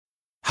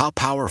How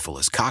powerful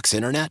is Cox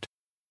Internet?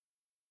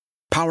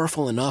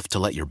 Powerful enough to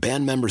let your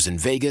band members in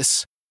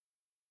Vegas,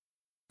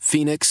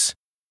 Phoenix,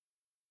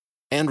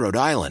 and Rhode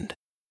Island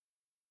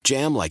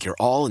jam like you're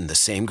all in the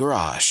same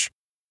garage.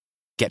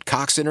 Get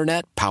Cox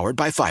Internet powered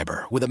by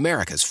fiber with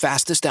America's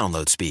fastest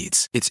download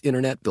speeds. It's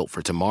internet built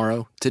for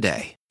tomorrow,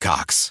 today.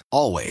 Cox,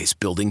 always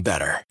building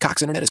better.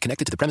 Cox Internet is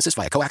connected to the premises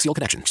via coaxial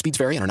connection. Speeds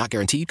vary and are not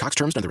guaranteed. Cox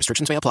terms and other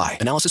restrictions may apply.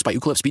 Analysis by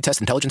Ookla Speed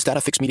Test Intelligence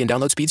Data. Fixed median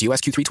download speeds. US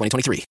Q3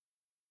 2023.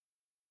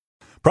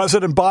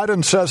 President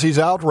Biden says he's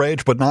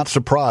outraged but not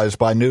surprised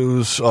by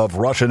news of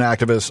Russian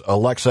activist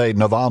Alexei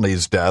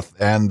Navalny's death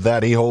and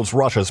that he holds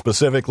Russia,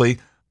 specifically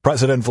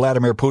President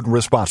Vladimir Putin,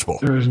 responsible.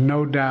 There is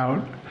no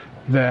doubt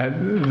that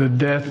the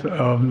death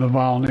of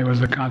Navalny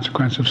was the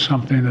consequence of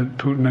something that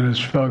Putin and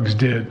his thugs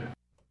did.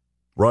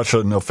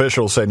 Russian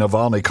officials say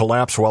Navalny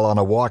collapsed while on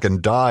a walk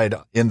and died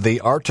in the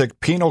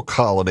Arctic penal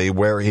colony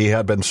where he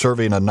had been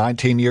serving a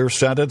 19-year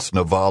sentence.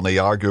 Navalny,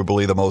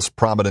 arguably the most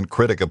prominent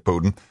critic of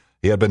Putin.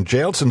 He had been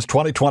jailed since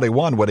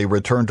 2021 when he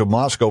returned to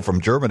Moscow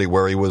from Germany,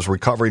 where he was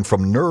recovering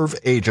from nerve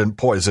agent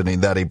poisoning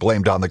that he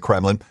blamed on the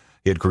Kremlin.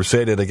 He had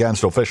crusaded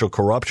against official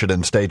corruption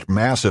and staged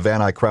massive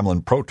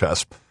anti-Kremlin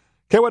protests.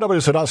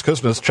 KYW's Hadas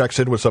Kuznits checks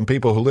in with some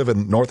people who live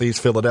in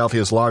Northeast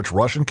Philadelphia's large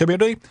Russian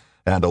community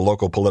and a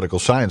local political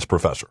science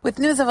professor. With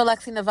news of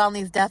Alexei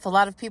Navalny's death, a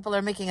lot of people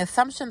are making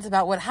assumptions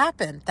about what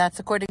happened. That's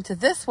according to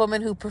this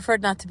woman who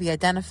preferred not to be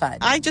identified.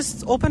 I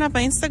just opened up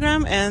my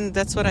Instagram and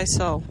that's what I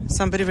saw.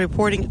 Somebody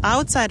reporting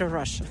outside of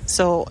Russia.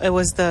 So it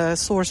was the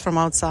source from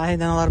outside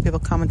and a lot of people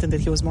commented that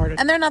he was murdered.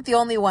 And they're not the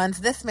only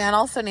ones. This man,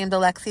 also named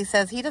Alexei,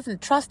 says he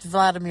doesn't trust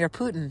Vladimir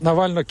Putin.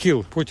 Navalny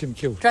killed, Putin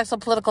killed. Drexel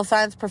political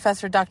science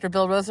professor Dr.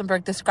 Bill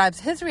Rosenberg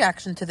describes his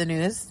reaction to the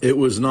news. It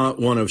was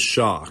not one of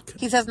shock.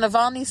 He says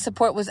Navalny's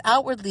support was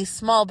outwardly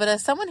small, but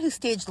as someone who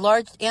staged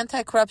large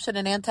anti-corruption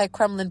and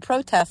anti-Kremlin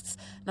protests,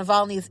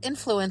 Navalny's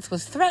influence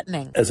was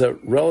threatening. As a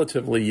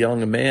relatively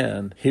young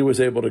man, he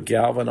was able to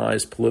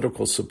galvanize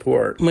political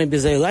support. Maybe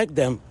they like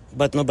them,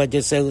 but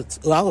nobody says it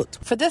loud.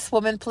 For this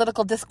woman,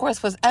 political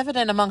discourse was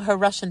evident among her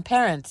Russian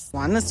parents.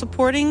 One is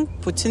supporting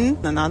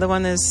Putin, another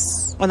one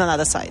is on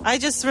another side. I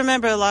just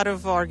remember a lot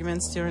of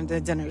arguments during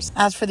the dinners.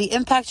 As for the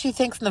impact she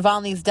thinks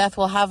Navalny's death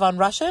will have on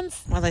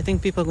Russians? Well, I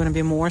think people are going to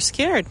be more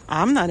scared.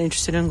 I'm not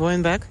interested in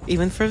going back,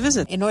 even for a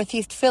visit. In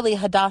Northeast Philly,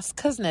 Hadas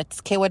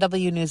Kuznits,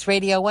 KYW News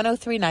Radio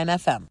 103.9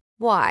 FM.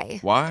 Why?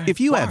 Why? If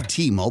you have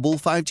T-Mobile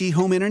 5G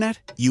home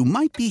internet, you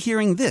might be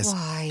hearing this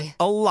Why?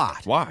 a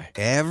lot. Why?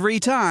 Every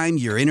time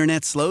your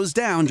internet slows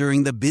down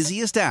during the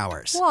busiest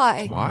hours.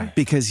 Why? Why?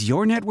 Because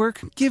your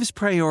network gives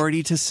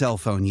priority to cell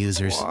phone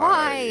users.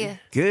 Why?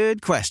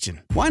 Good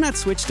question. Why not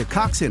switch to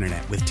Cox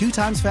Internet with 2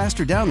 times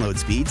faster download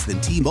speeds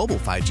than T-Mobile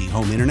 5G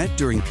home internet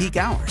during peak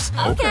hours?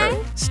 Okay.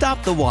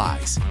 Stop the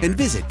whys and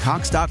visit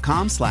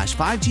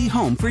cox.com/5G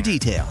home for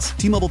details.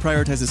 T-Mobile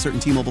prioritizes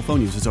certain T-Mobile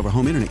phone users over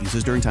home internet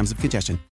users during times of congestion.